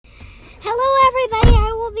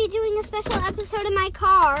be doing a special episode in my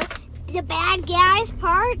car. The Bad Guys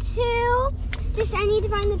Part 2. I need to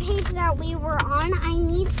find the page that we were on. I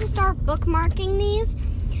need to start bookmarking these.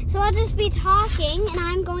 So I'll just be talking, and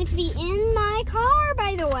I'm going to be in my car,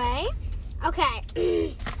 by the way.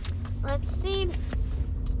 Okay. Let's see.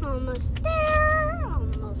 Almost there.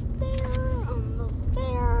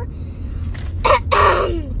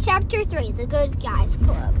 Chapter 3, The Good Guys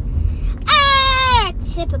Club.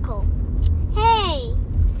 Typical. Hey,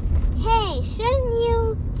 shouldn't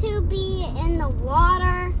you two be in the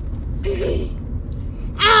water?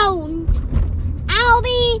 I'll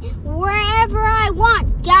be wherever I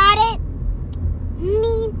want, got it?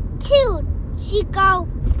 Me too, Chico.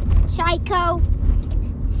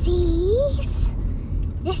 See?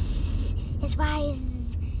 This is wise.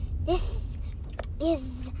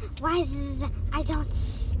 I don't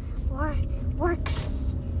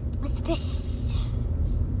works with fish.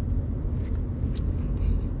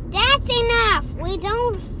 That's enough. We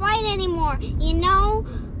don't fight anymore. You know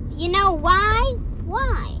why?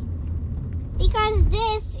 Why? Because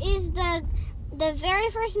this is the very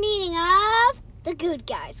first meeting of the Good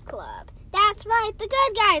Guys Club. That's right, the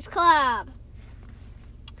Good Guys Club.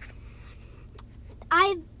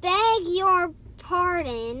 I beg your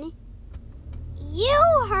pardon.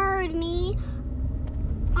 You heard me.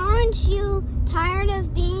 Aren't you tired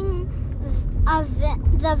of being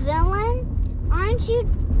the villain? Aren't you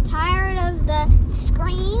tired of the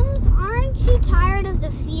screams? Aren't you tired of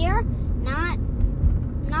the fear? Not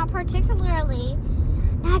particularly.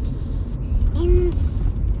 That's in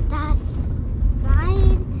the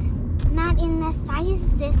side. Not in the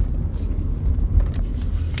sizes.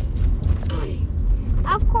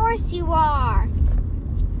 Of course you are.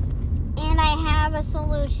 And I have a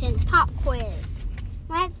solution. Pop quiz.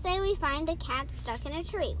 Let's say we find a cat stuck in a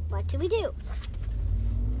tree. What do we do?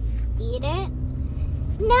 Eat it?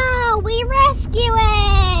 No, we rescue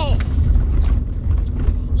it!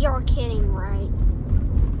 You're kidding, right?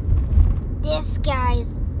 This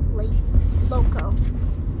guy's loco.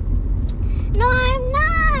 No, I'm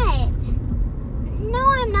not.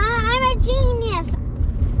 I'm a genius.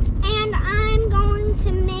 And I'm going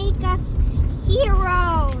to make us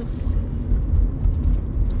heroes.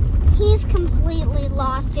 He's completely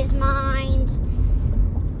lost his mind.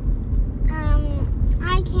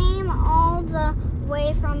 I came all the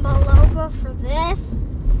way from Belova for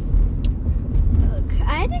this.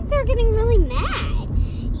 I think they're getting really mad.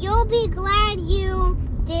 You'll be glad you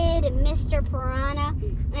did, Mr. Piranha,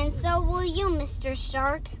 and so will you, Mr.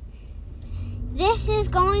 Shark. This is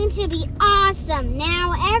going to be awesome.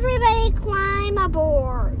 Now everybody climb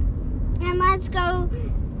aboard and let's go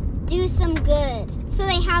do some good. So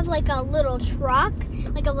they have like a little truck,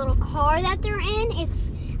 like a little car that they're in. It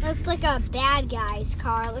looks like a bad guy's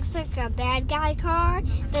car. It looks like a bad guy car,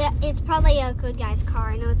 but it's probably a good guy's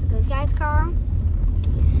car. I know it's a good guy's car.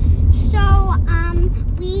 So,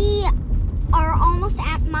 we are almost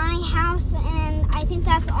at my house, and I think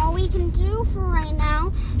that's all we can do for right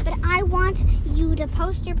now. But I want you to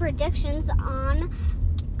post your predictions on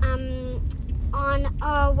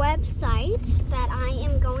a website that I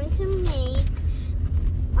am going to make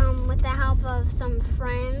with the help of some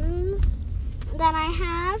friends that I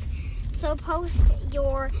have. So post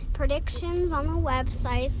your predictions on the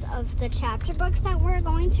websites of the chapter books that we're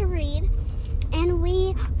going to read. And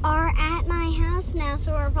we are at my house now,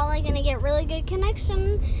 so we're probably going to get really good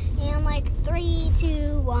connection in like 3,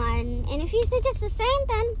 2, 1. And if you think it's the same,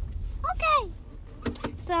 then okay.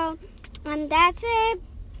 So, that's it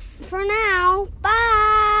for now.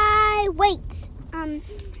 Bye! Wait,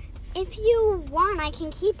 if you want, I can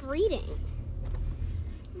keep reading.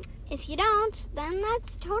 If you don't, then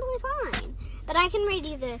that's totally fine. But I can read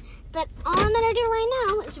you but all I'm going to do right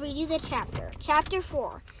now is read you the chapter. Chapter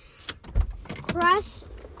 4.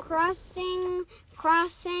 Crossing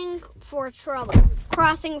for trouble.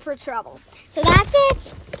 So that's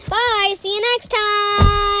it. Bye. See you next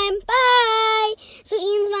time. Bye. So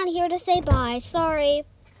Ian's not here to say bye. Sorry.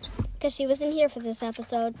 Because she wasn't here for this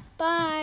episode. Bye.